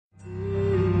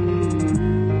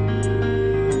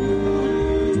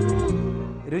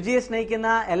രുചിയെ സ്നേഹിക്കുന്ന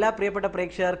എല്ലാ പ്രിയപ്പെട്ട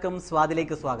പ്രേക്ഷകർക്കും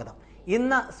സ്വാദിലേക്ക് സ്വാഗതം.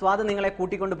 ഇന്ന് സ്വാദ് നിങ്ങളെ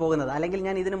കൂട്ടിക്കൊണ്ട് പോകുന്നത്, അല്ലെങ്കിൽ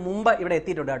ഞാൻ ഇതിനു മുമ്പ് ഇവിടെ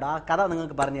എത്തിയിട്ടുണ്ട് കേട്ടോ, ആ കഥ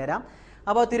നിങ്ങൾക്ക് പറഞ്ഞുതരാം.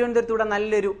 അപ്പോൾ തിരുവനന്തപുരത്തൂടെ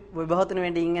നല്ലൊരു വിഭവത്തിന്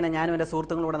വേണ്ടി ഇങ്ങനെ ഞാനും എൻ്റെ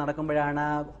സുഹൃത്തുക്കളൂടെ നടക്കുമ്പോഴാണ്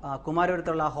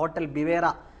കുമാരപുരത്തുള്ള ഹോട്ടൽ ബിവേറ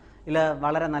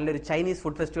വളരെ നല്ലൊരു ചൈനീസ്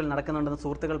ഫുഡ് ഫെസ്റ്റിവൽ നടക്കുന്നുണ്ടെന്ന്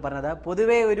സുഹൃത്തുക്കൾ പറഞ്ഞത്.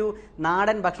 പൊതുവേ ഒരു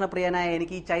നാടൻ ഭക്ഷണപ്രിയനായ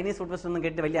എനിക്ക് ഈ ചൈനീസ് ഫുഡ് ഫെസ്റ്റിവൽ ഒന്നും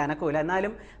കേട്ട് വലിയ അനക്കമില്ല.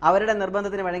 എന്നാലും അവരുടെ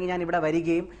നിർബന്ധത്തിന് വഴങ്ങി ഞാൻ ഇവിടെ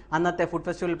വരികയും അന്നത്തെ ഫുഡ്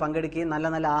ഫെസ്റ്റിവലിൽ പങ്കെടുക്കുകയും നല്ല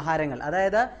നല്ല ആഹാരങ്ങൾ,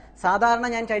 അതായത് സാധാരണ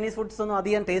ഞാൻ ചൈനീസ് ഫുഡ്സ് ഒന്നും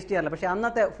അധികം ടേസ്റ്റ് ചെയ്യാറില്ല, പക്ഷേ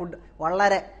അന്നത്തെ ഫുഡ്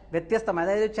വളരെ വ്യത്യസ്തമായി,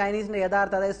 അതായത് ചൈനീസിൻ്റെ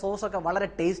യഥാർത്ഥ അതായത് സോസൊക്കെ വളരെ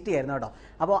ടേസ്റ്റി ആയിരുന്നു കേട്ടോ.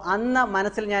 അപ്പോൾ അന്ന്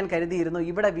മനസ്സിൽ ഞാൻ കരുതിയിരുന്നു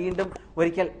ഇവിടെ വീണ്ടും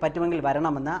ഒരിക്കൽ പറ്റുമെങ്കിൽ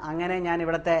വരണമെന്ന്. അങ്ങനെ ഞാൻ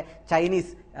ഇവിടുത്തെ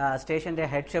ചൈനീസ് സ്റ്റേഷൻ്റെ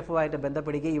ഹെഡ് ഷെഫുമായിട്ട്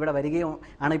ബന്ധപ്പെടുകയും ഇവിടെ വരികയും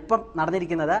ആണ് ഇപ്പം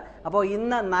നടന്നിരിക്കുന്നത്. അപ്പോൾ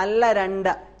ഇന്ന് നല്ല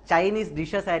 2 ചൈനീസ്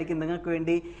ഡിഷസ് ആയിരിക്കും നിങ്ങൾക്ക്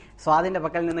വേണ്ടി സ്വാദിൻ്റെ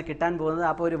പക്കൽ നിന്ന് കിട്ടാൻ പോകുന്നത്.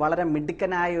 അപ്പോൾ ഒരു വളരെ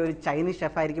മിടുക്കനായ ഒരു ചൈനീസ്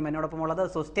ഷെഫായിരിക്കും എന്നോടൊപ്പം ഉള്ളത്.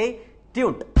 So stay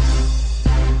tuned.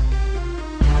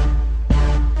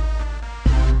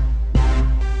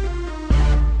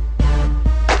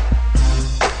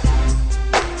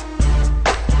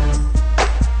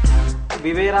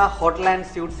 വിവേറ hotel and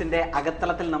സ്യൂട്ട്സിന്റെ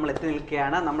അകത്തളത്തിൽ നമ്മൾ എത്തി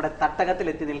നിൽക്കുകയാണ്, നമ്മുടെ തട്ടകത്തിൽ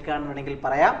എത്തി നിൽക്കുകയാണെന്ന് വേണമെങ്കിൽ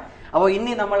പറയാം. അപ്പോൾ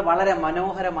ഇനി നമ്മൾ വളരെ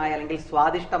മനോഹരമായ അല്ലെങ്കിൽ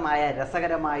സ്വാദിഷ്ടമായ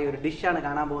രസകരമായ ഒരു ഡിഷാണ്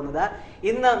കാണാൻ പോകുന്നത്.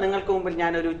 ഇന്ന് നിങ്ങൾക്ക് മുമ്പിൽ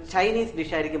ഞാനൊരു ചൈനീസ്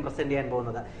ഡിഷായിരിക്കും പ്രസന്റ് ചെയ്യാൻ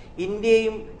പോകുന്നത്.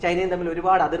 ഇന്ത്യയും ചൈനയും തമ്മിൽ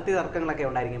ഒരുപാട് അതിർത്തി തർക്കങ്ങളൊക്കെ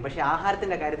ഉണ്ടായിരിക്കും, പക്ഷേ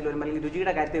ആഹാരത്തിന്റെ കാര്യത്തിൽ വരുമ്പോൾ അല്ലെങ്കിൽ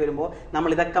രുചിയുടെ കാര്യത്തിൽ വരുമ്പോൾ നമ്മൾ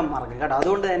ഇതൊക്കെ മറക്കും കേട്ടോ.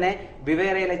 അതുകൊണ്ട് തന്നെ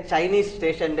വിവേറയിലെ ചൈനീസ്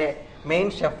സ്റ്റേഷന്റെ മെയിൻ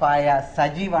ഷെഫായ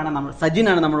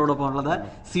സജിനാണ് നമ്മളോടൊപ്പം ഉള്ളത്.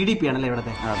 CDP ആണല്ലേ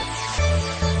ഇവിടുത്തെ?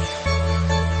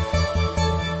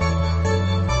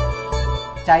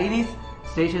 ചൈനീസ്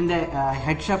സ്റ്റേഷന്റെ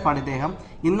ഹെഡ് ഷെഫാണ് ഇദ്ദേഹം.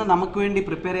 ഇന്ന് നമുക്ക് വേണ്ടി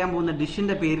പ്രിപ്പയർ ചെയ്യാൻ പോകുന്ന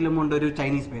ഡിഷിന്റെ പേരിലും ഉണ്ട് ഒരു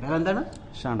ചൈനീസ് പേര്. അതെന്താണ്?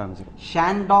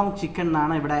 ഷാൻഡോങ് ചിക്കൻ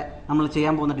എന്നാണ് ഇവിടെ നമ്മൾ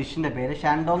ചെയ്യാൻ പോകുന്ന ഡിഷിന്റെ പേര്.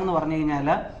 ഷാൻഡോങ് എന്ന് പറഞ്ഞു കഴിഞ്ഞാൽ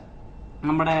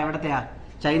നമ്മുടെ എവിടത്തെയാ,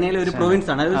 ചൈനയിലെ ഒരു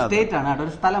പ്രൊവിൻസ് ആണ്, ഒരു സ്റ്റേറ്റ് ആണ്,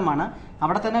 ഒരു സ്ഥലമാണ്.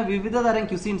 അവിടെ തന്നെ വിവിധ തരം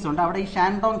ക്യുസീൻസ് ഉണ്ട്. അവിടെ ഈ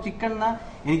ഷാൻഡോങ് ചിക്കൻ എന്ന്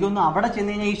എനിക്കൊന്നും അവിടെ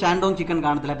ചെന്ന് കഴിഞ്ഞാൽ ഈ ഷാൻഡോങ് ചിക്കൻ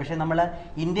കാണത്തില്ല. പക്ഷെ നമ്മൾ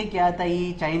ഇന്ത്യക്കകത്ത് ഈ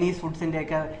ചൈനീസ് ഫുഡ്സിന്റെ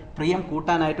ഒക്കെ പ്രിയം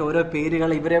കൂട്ടാനായിട്ട് ഓരോ പേരുകൾ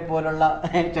ഇവരെ പോലുള്ള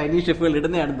ചൈനീസ് ഷെഫുകൾ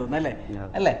ഇടുന്നതാണെന്ന് തോന്നുന്നു,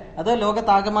 അല്ലേ? അതോ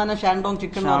ലോകത്താകമാനം ഷാൻഡോങ്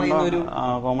ചിക്കൻ എന്ന് പറയുന്ന ഒരു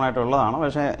കോമൺ ആയിട്ടുള്ളതാണ്.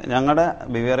 പക്ഷെ ഞങ്ങളുടെ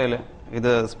ബിവേറയിൽ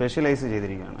ഇത് സ്പെഷ്യലൈസ്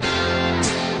ചെയ്തിരിക്കുകയാണ്.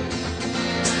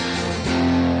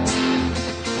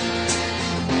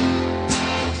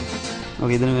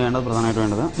 ഓക്കെ, ഇതിന് വേണ്ടത് പ്രധാനമായിട്ട്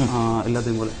വേണ്ടത്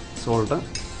എല്ലാത്തിനും പോലെ സോൾട്ട്,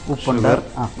 ഉപ്പുണ്ട്,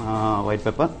 വൈറ്റ്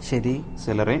പെപ്പർ, ശരി,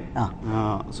 സെലറി,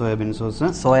 സോയാബീൻ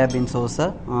സോസ്,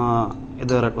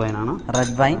 ഇത് റെഡ് വൈൻ ആണ്,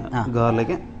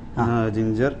 ഗാർലിക്,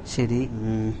 ജിഞ്ചർ, ശരി,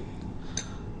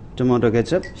 ടൊമാറ്റോ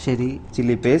കെച്ചപ്പ്, ശരി,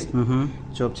 ചില്ലി പേസ്റ്റ്,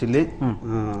 ചോപ്പ് ചില്ലി,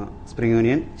 സ്പ്രിംഗ്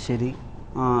ഓനിയൻ, ശരി,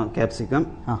 ക്യാപ്സിക്കം,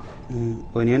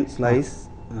 ഓനിയൻ സ്ലൈസ്,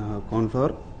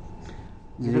 കോൺഫ്ലവർ,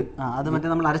 അത് മറ്റേ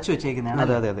നമ്മൾ അരച്ചു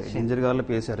വെച്ചേക്കുന്നതാണ്. അതെ, ജിഞ്ചർ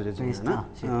ഗാർലിക് പേസ്റ്റ് അരച്ചു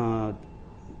വെച്ചേക്കുന്നതാണ്.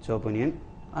 ചോപ്പ് ഓനിയൻ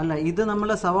അല്ല, ഇത് നമ്മൾ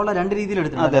സവാള 2 രീതിയിൽ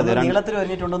എടുത്തിട്ടുണ്ട്. നീളത്തിൽ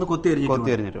അരിഞ്ഞിട്ടുണ്ടോ, കൊത്തി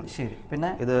അരിഞ്ഞിട്ടുണ്ട്. ശരി, പിന്നെ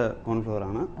ഇത് കോൺഫ്ലവർ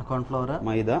ആണ്, കോൺഫ്ലവർ,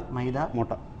 മൈദ,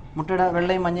 മുട്ട, മുട്ടയുടെ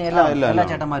വെള്ളയും മഞ്ഞ എല്ലാ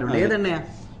ചേട്ടന്മാരുണ്ട്. ഏതെണ്ണയാ?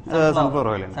 Sunflower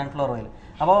oil.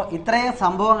 അപ്പോൾ ഇത്രയും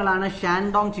സംഭവങ്ങളാണ്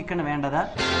ഷാൻഡോങ് ചിക്കന് വേണ്ടത്.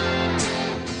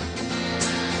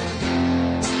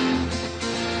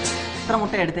 എത്ര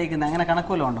മുട്ട എടുത്തേക്കുന്നത്, അങ്ങനെ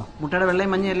കണക്കുമല്ലോ ഉണ്ടോ? മുട്ടയുടെ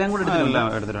വെള്ളയും മഞ്ഞ എല്ലാം കൂടെ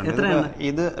എടുത്തിട്ടുണ്ട്.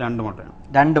 ഇത് 2 മുട്ടയാണ്.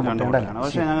 2 മുട്ടയാണ്.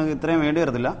 പക്ഷെ ഞങ്ങൾക്ക് ഇത്രയും വേണ്ടി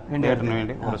വരത്തില്ല,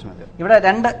 ഇവിടെ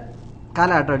 2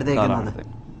 കാലാട്ടോ എടുത്തേക്കുന്നത്.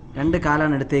 2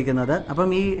 കാലാണ് എടുത്തേക്കുന്നത്. അപ്പം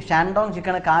ഈ ഷാൻഡോങ്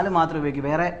ചിക്കന് കാല് മാത്രം ഉപയോഗിക്കും,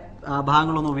 വേറെ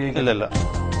ഭാഗങ്ങളൊന്നും ഉപയോഗിക്കില്ല.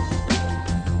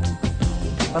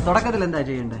 അപ്പൊ തുടക്കത്തിൽ എന്താ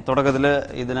ചെയ്യേണ്ടത്? തുടക്കത്തിൽ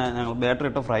ഇതിനെ ഞങ്ങൾ ബാറ്റർ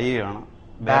ഇട്ട് ഫ്രൈ ചെയ്യണം.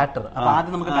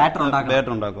 ആദ്യം നമുക്ക് ബാറ്റർ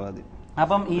ഉണ്ടാക്കും ആദ്യം.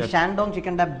 അപ്പം ഈ ഷാൻഡോങ്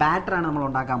ചിക്കന്റെ ബാറ്റർ ആണ് നമ്മൾ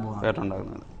ഉണ്ടാക്കാൻ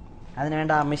പോകുന്നത്.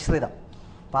 അതിനുവേണ്ട മിശ്രിതം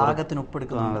പാകത്തിന് ഉപ്പ്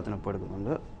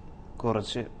എടുക്കുന്നുണ്ട്,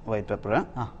 കുറച്ച് വൈറ്റ് പെപ്പർ,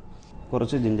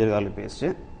 കുറച്ച് ജിഞ്ചർ ഗാർലിക് പേസ്റ്റ്,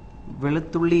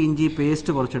 വെളുത്തുള്ളി ഇഞ്ചി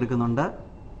പേസ്റ്റ് കുറച്ചെടുക്കുന്നുണ്ട്.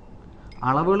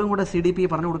 അളവുകളും കൂടെ CDP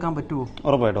പറഞ്ഞു കൊടുക്കാൻ പറ്റുമോ?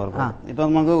 ഉറപ്പായിട്ടും. ഇപ്പൊ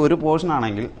നമുക്ക് ഒരു പോർഷൻ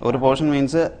ആണെങ്കിൽ, ഒരു പോർഷൻ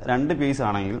മീൻസ് 2 പീസ്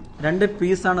ആണെങ്കിൽ 2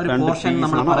 പീസാണ്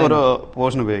ഒരു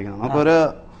പോർഷൻ ഉപയോഗിക്കുന്നത്. നമുക്ക്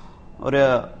ഒരു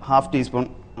 ½ teaspoon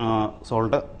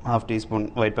salt, ½ teaspoon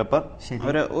white pepper,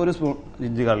 ഒരു സ്പൂൺ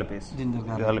ജിഞ്ചർ ഗാർലിക്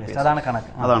പേസ്റ്റ്, അതാണ്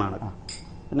കണക്ക്.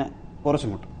 പിന്നെ കുറച്ച്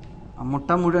മുട്ട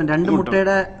മുഴുവൻ 2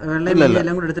 മുട്ടയുടെ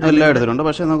എല്ലാം കൂടെ എടുത്തിട്ടുണ്ട്.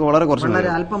 പക്ഷെ നമുക്ക് വളരെ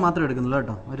കുറച്ച് അല്പം മാത്രമേ എടുക്കുന്നുള്ളൂ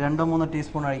കേട്ടോ. ഒരു 2-3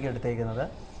 ടീസ്പൂൺ ആയിരിക്കും എടുത്തേക്കുന്നത്.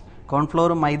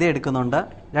 കോൺഫ്ലോറും മൈദ എടുക്കുന്നുണ്ട്.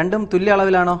 രണ്ടും തുല്യ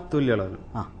അളവിലാണോ? തുല്യ അളവിൽ.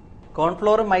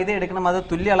 കോൺഫ്ലോറും മൈദ എടുക്കണം, അത്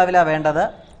തുല്യ അളവിലാണ് വേണ്ടത്.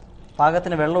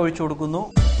 പാകത്തിന് വെള്ളം ഒഴിച്ചു കൊടുക്കുന്നു.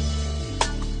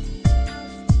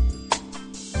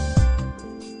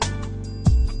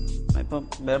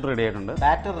 ബാറ്റർ റെഡി ആയിട്ടുണ്ട്.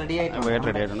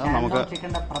 നമുക്ക്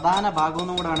ചിക്കന്റെ പ്രധാന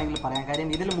ഭാഗമൊന്നും കൂടെ ആണെങ്കിൽ പറയാം. കാര്യം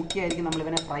ഇതിൽ മുഖ്യമായിരിക്കും നമ്മൾ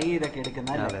ഇവനെ ഫ്രൈ ചെയ്തൊക്കെ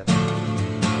എടുക്കുന്നത്.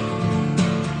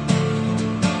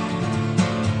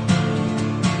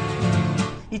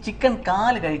 ഈ ചിക്കൻ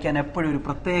കാല് കഴിക്കാൻ എപ്പോഴും ഒരു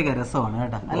പ്രത്യേക രസമാണ്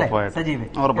കേട്ടോ, അല്ലെ സജീവേ?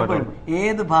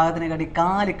 ഏത് ഭാഗത്തിനെക്കാട്ടി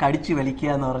കാല് കടിച്ചു വലിക്കുക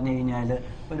എന്ന് പറഞ്ഞു കഴിഞ്ഞാല്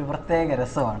ഒരു പ്രത്യേക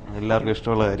രസമാണ്, എല്ലാവർക്കും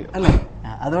ഇഷ്ടമുള്ള കാര്യം അല്ലേ?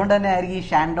 അതുകൊണ്ട് തന്നെ ആയിരിക്കും ഈ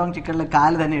ഷാൻഡോങ് ചിക്കനിൽ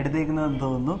കാല് തന്നെ എടുത്തേക്കുന്നതെന്ന്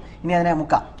തോന്നുന്നു. ഇനി അതിനെ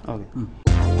മുക്കാം.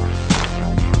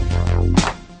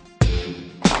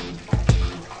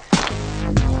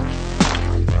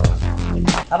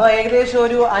 അപ്പൊ ഏകദേശം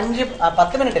ഒരു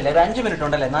 10 മിനിറ്റ് അല്ലേ, ഒരു 5 മിനിറ്റ്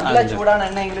ഉണ്ടല്ലേ? നല്ല ചൂടാണ്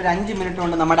എണ്ണയെങ്കിൽ ഒരു 5 മിനിറ്റ്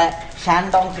കൊണ്ട് നമ്മുടെ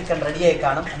ഷാൻഡോങ് ചിക്കൻ റെഡിയായി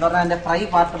കാണും. എന്ന് പറഞ്ഞാൽ അതിന്റെ ഫ്രൈ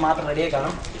പാർട്ട് മാത്രം റെഡിയായി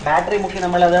കാണും. ബാറ്ററി മുക്കി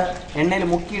നമ്മളത് എണ്ണയിൽ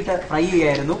മുക്കിയിട്ട് ഫ്രൈ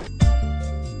ചെയ്യായിരുന്നു.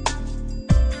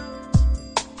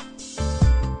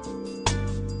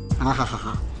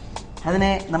 അതിനെ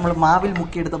നമ്മൾ മാവിൽ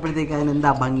മുക്കിയെടുത്തപ്പോഴത്തേക്ക് അതിന് എന്താ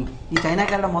ഭംഗി. ഈ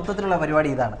ചൈനക്കാരുടെ മൊത്തത്തിലുള്ള പരിപാടി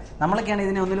ഇതാണ്. നമ്മളൊക്കെയാണ്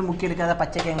ഇതിനെ ഒന്നിലും മുക്കിയെടുക്കാതെ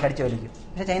പച്ചക്കയം കടിച്ചു വലിക്കും.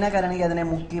 പക്ഷെ ചൈനക്കാരാണെങ്കിൽ അതിനെ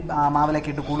മുക്കി മാവിലൊക്കെ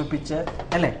ഇട്ട് കുളിപ്പിച്ച്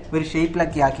അല്ലേ ഒരു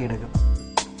ഷേപ്പിലൊക്കെ ആക്കിയെടുക്കും.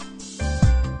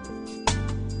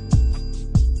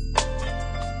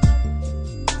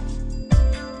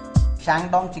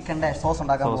 ഷാൻഡോങ് ചിക്കന്റെ സോസ്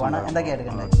ഉണ്ടാക്കാൻ പോവാണ്. എന്തൊക്കെയാ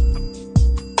എടുക്കേണ്ടത്?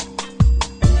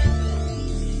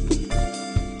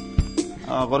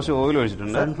 കുറച്ച് ഓയിൽ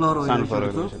ഒഴിച്ചിട്ടുണ്ട്. സൺഫ്ലവർ ഓയിൽ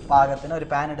പാകത്തിന് ഒരു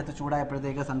പാൻ എടുത്ത്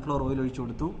ചൂടായപ്പോഴത്തേക്ക് സൺഫ്ലവർ ഓയിൽ ഒഴിച്ചു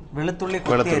കൊടുത്തു. വെളുത്തുള്ളി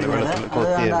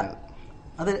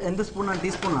അത് എന്ത് സ്പൂണാണ്?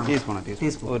 ടീസ്പൂൺ.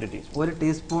 ഒരു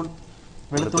ടീസ്പൂൺ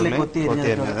വെളുത്തുള്ളി കൊത്തി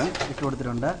അരിഞ്ഞത് ഇട്ട്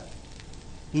കൊടുത്തിട്ടുണ്ട്.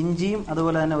 ഇഞ്ചിയും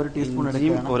അതുപോലെ തന്നെ ഒരു ടീസ്പൂൺ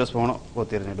എടുക്കുകയാണ്. ഒരു സ്പൂൺ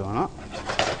കൊത്തി അരിഞ്ഞിട്ട് വേണം.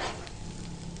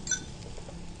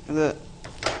 ഇത്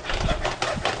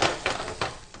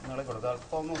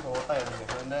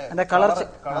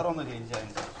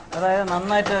അതായത്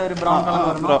നന്നായിട്ട് ഒരു ബ്രൗൺ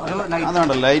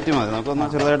കളർ ലൈറ്റ് മതി. നമുക്കൊന്ന്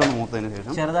ചെറുതായിട്ടൊന്ന് മൂത്തതിന്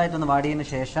ശേഷം ചെറുതായിട്ടൊന്ന് വാടിയതിന്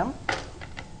ശേഷം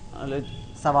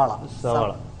സവാള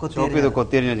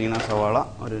കൊത്തിയരിഞ്ഞ് വെച്ചിരിക്കുന്ന സവാള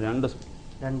ഒരു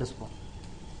 2 സ്പൂൺ.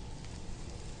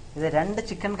 ഇത് 2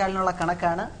 ചിക്കൻ കാലിനുള്ള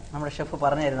കണക്കാണ് നമ്മുടെ ഷെഫ്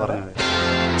പറഞ്ഞു തരുന്നത്.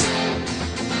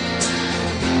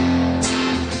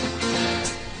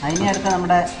 അതിനെ അടുത്ത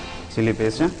നമ്മുടെ ചില്ലി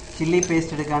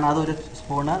പേസ്റ്റ് എടുക്കുകയാണ്. അതൊരു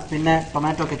സ്പൂണ്. പിന്നെ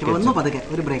ടൊമാറ്റോ കെച്ചപ്പ് ഒന്ന് പതുക്കെ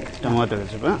ഒരു ബ്രേക്ക്. ടൊമാറ്റോ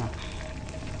കെച്ചപ്പ്,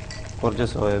 കുറച്ച്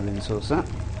സോയാബീൻ സോസ്.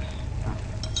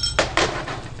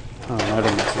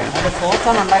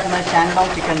 സോസാണ് ഉണ്ടാക്കുന്നത്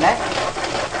ഷാൻഡോങ് ചിക്കൻ്റെ.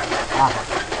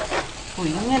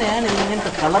 ഇങ്ങനെയാണ്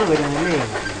ഇങ്ങനത്തെ കളർ വരുന്നല്ലേ.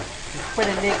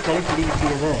 ഇപ്പോഴല്ലേ കളി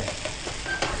പിടികിട്ടിയത്.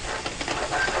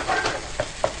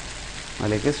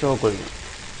 അതിലേക്ക് സ്റ്റോക്ക് ഒഴിക്കും.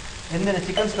 എന്തിനാ?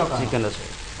 Chicken stock.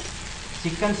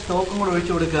 ചിക്കൻ സ്റ്റോക്കും കൂടെ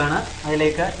ഒഴിച്ചു കൊടുക്കുകയാണ്.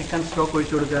 അതിലേക്ക് ചിക്കൻ സ്റ്റോക്ക്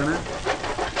ഒഴിച്ചു കൊടുക്കുകയാണ്.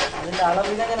 അതിന്റെ അളവ്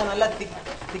ഇതെങ്ങനെ നല്ല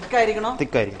തിക്കായിരിക്കണം.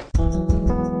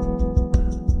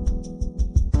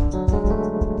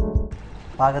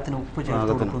 പാകത്തിന് ഉപ്പ്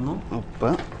ചേർത്ത് കൊടുക്കുന്നു.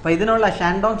 അപ്പൊ ഇതിനുള്ള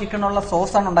ഷാൻഡോങ് ചിക്കനുള്ള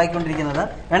സോസാണ് ഉണ്ടാക്കിക്കൊണ്ടിരിക്കുന്നത്.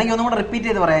 വേണമെങ്കിൽ ഒന്നും കൂടെ റിപ്പീറ്റ്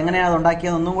ചെയ്ത് പറയാം എങ്ങനെയാണ് അത്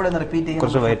ഉണ്ടാക്കിയത്. ഒന്നും കൂടെ ഒന്ന് റിപ്പീറ്റ്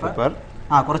ചെയ്യുന്നത്.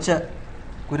 കുറച്ച്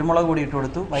കുരുമുളക് കൂടി ഇട്ട്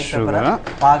കൊടുത്തു. വൈറ്റ് പെപ്പർ,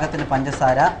 പാകത്തിന്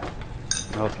പഞ്ചസാര.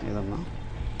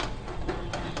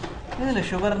 ഇതില്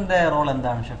ഷുഗറിന്റെ റോൾ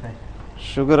എന്താണ് ഷെഫേ?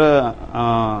 ഷുഗർ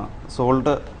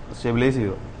സോൾട്ട് സ്റ്റെബിലൈസ്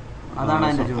ചെയ്യുക. അതാണ്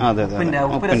അതിന്റെ ജോലി.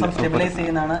 ഉപ്പ് രസം സ്റ്റെബിലൈസ്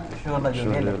ചെയ്യുന്നതാണ് ഷുഗറിന്റെ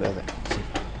ജോലി.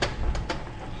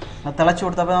 തിളച്ചു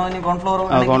കൊടുത്തപ്പോ കോൺഫ്ലോർ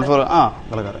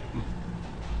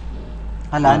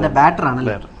അല്ല അതിന്റെ ബാറ്റർ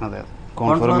ആണല്ലേ.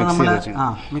 കോൺഫ്ലോർ നമ്മൾ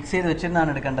മിക്സ് ചെയ്ത് വെച്ചിരുന്നാണ്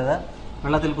എടുക്കേണ്ടത്.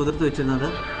 വെള്ളത്തിൽ കുതിർത്ത് വെച്ചിരുന്നത്.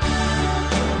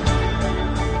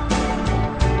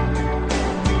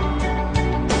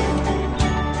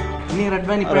 ഇനി റെഡ്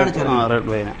വൈൻ ഇപ്പോഴാണ്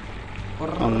ചേർക്കുന്നത്.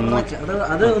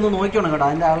 അത് ഒന്ന് നോക്കണം കേട്ടോ.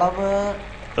 അതിന്റെ അളവ്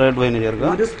റെഡ് വൈൻ ചേർക്കുക.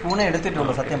 1 സ്പൂണേ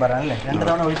എടുത്തിട്ടുള്ളൂ സത്യം പറയാൻ അല്ലേ. 2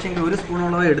 തവണ ഒഴിച്ചെങ്കിൽ 1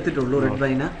 സ്പൂണോളവേ എടുത്തിട്ടുള്ളൂ റെഡ്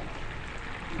വൈന്.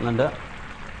 എന്നിട്ട്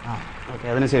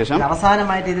അതിനുശേഷം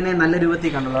അവസാനമായിട്ട് ഇതിനെ നല്ല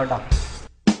രൂപത്തിൽ കണ്ടുള്ളൂ കേട്ടോ.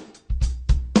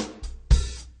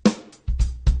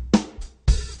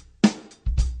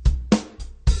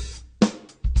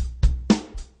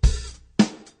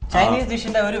 ചൈനീസ്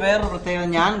ഡിഷിന്റെ വേറൊരു പ്രത്യേകത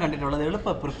ഞാൻ കണ്ടിട്ടുള്ളത്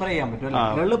എളുപ്പം പ്രിപ്പയർ ചെയ്യാൻ പറ്റും.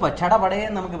 എളുപ്പം ചടപടയെ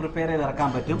നമുക്ക് പ്രിപ്പയർ ചെയ്ത്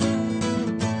ഇറക്കാൻ പറ്റും.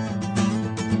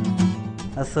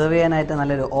 സെർവ് ചെയ്യാനായിട്ട്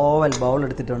നല്ലൊരു ഓവൽ ബൗൾ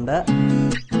എടുത്തിട്ടുണ്ട്.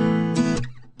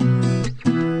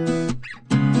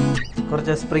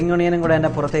 കുറച്ച് സ്പ്രിംഗ് ഒണിയനും കൂടെ അതിന്റെ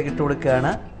പുറത്തേക്ക് ഇട്ട്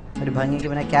കൊടുക്കുകയാണ് ഒരു ഭംഗിക്ക്.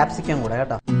 പിന്നെ ക്യാപ്സിക്കം കൂടെ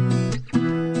കേട്ടോ.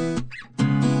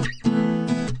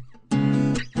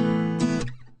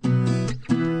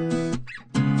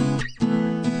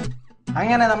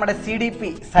 അങ്ങനെ നമ്മുടെ CDP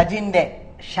സജിന്റെ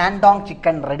ഷാൻഡോങ്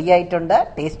ചിക്കൻ റെഡി ആയിട്ടുണ്ട്.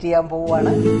 ടേസ്റ്റ് ചെയ്യാൻ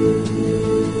പോവുകയാണ്.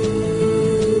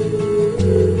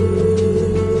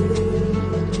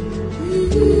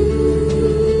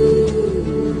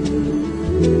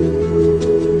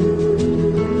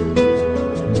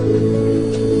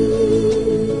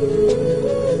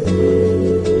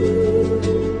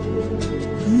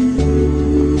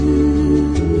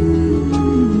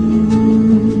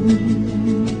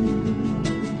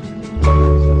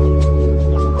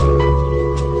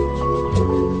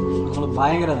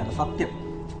 ഭയങ്കര നല്ല സത്യം.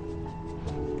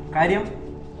 കാര്യം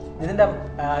ഇതിന്റെ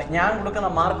ഞാൻ കൊടുക്കുന്ന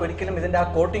മാർക്ക് ഒരിക്കലും ഇതിന്റെ ആ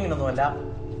കോട്ടിങ്ങിനൊന്നുമല്ല,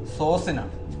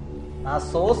 സോസിനാണ്. ആ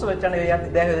സോസ് വെച്ചാണ്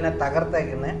ഇദ്ദേഹം ഇതിനെ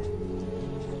തകർത്തേക്കുന്നത്.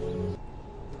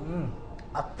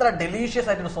 അത്ര ഡെലീഷ്യസ്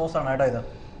ആയിട്ടൊരു സോസാണ് കേട്ടോ ഇത്.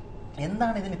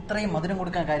 എന്താണ് ഇതിന് ഇത്രയും മധുരം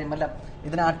കൊടുക്കാൻ കാര്യമല്ല,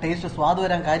 ഇതിന് ആ ടേസ്റ്റ് സ്വാദ്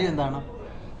വരാൻ കാര്യം എന്താണ്?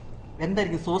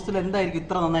 എന്തായിരിക്കും സോസിൽ എന്തായിരിക്കും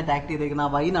ഇത്ര നന്നായിട്ട് ആക്ട് ചെയ്തേക്കുന്നത്?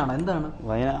 ആ വൈനാണ് എന്താണ്?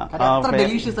 അത്ര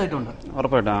ഡെലീഷ്യസ് ആയിട്ടുണ്ട്.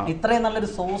 ഇത്രയും നല്ലൊരു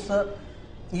സോസ്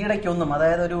ഈയിടയ്ക്കൊന്നും,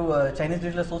 അതായത് ഒരു ചൈനീസ്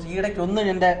ഡിഷിലെ സോസ് ഈയിടയ്ക്കൊന്നും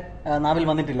എന്റെ നാവിൽ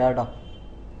വന്നിട്ടില്ല കേട്ടോ.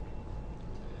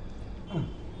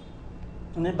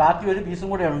 ഇനി ബാക്കി ഒരു പീസും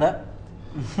കൂടെ ഉണ്ട്,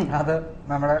 അത്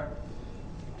നമ്മുടെ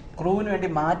ക്രൂവിന് വേണ്ടി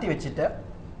മാറ്റി വെച്ചിട്ട്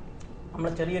നമ്മൾ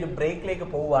ചെറിയൊരു ബ്രേക്കിലേക്ക്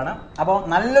പോവുകയാണ്. അപ്പോൾ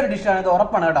നല്ലൊരു ഡിഷാണ് ഇത്,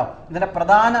 ഉറപ്പാണ് കേട്ടോ. ഇതിന്റെ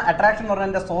പ്രധാന അട്രാക്ഷൻ എന്ന് പറഞ്ഞാൽ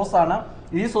ഇതിന്റെ സോസാണ്.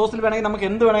 ഈ സോസിൽ വേണമെങ്കിൽ നമുക്ക്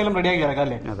എന്ത് വേണമെങ്കിലും റെഡിയാക്കി ഇറക്കാം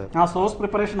അല്ലേ? ആ സോസ്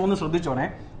പ്രിപ്പറേഷൻ ഒന്ന് ശ്രദ്ധിച്ചോണേ.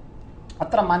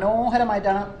 അത്ര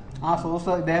മനോഹരമായിട്ടാണ് ആ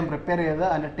സോസ് ഇദ്ദേഹം പ്രിപ്പയർ ചെയ്തത്.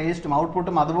 അതിന്റെ ടേസ്റ്റും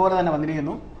ഔട്ട്പുട്ടും അതുപോലെ തന്നെ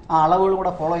വന്നിരിക്കുന്നു. ആ അളവുകൾ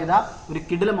കൂടെ ഫോളോ ചെയ്താൽ ഒരു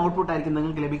കിടിലം ഔട്ട്പുട്ട് ആയിരിക്കും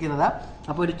നിങ്ങൾക്ക് ലഭിക്കുന്നത്.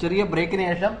 അപ്പോൾ ഒരു ചെറിയ ബ്രേക്കിന്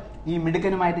ശേഷം ഈ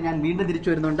മിടുക്കനുമായിട്ട് ഞാൻ വീണ്ടും തിരിച്ചു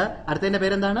വരുന്നുണ്ട്. അടുത്തതിന്റെ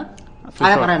പേരെന്താണ്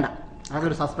പറയണ്ട,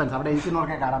 അതൊരു സസ്പെൻസ്, അവിടെ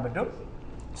ഇരിക്കുന്നവർക്കെ കാണാൻ പറ്റും.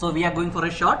 So we are going for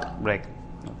a short break.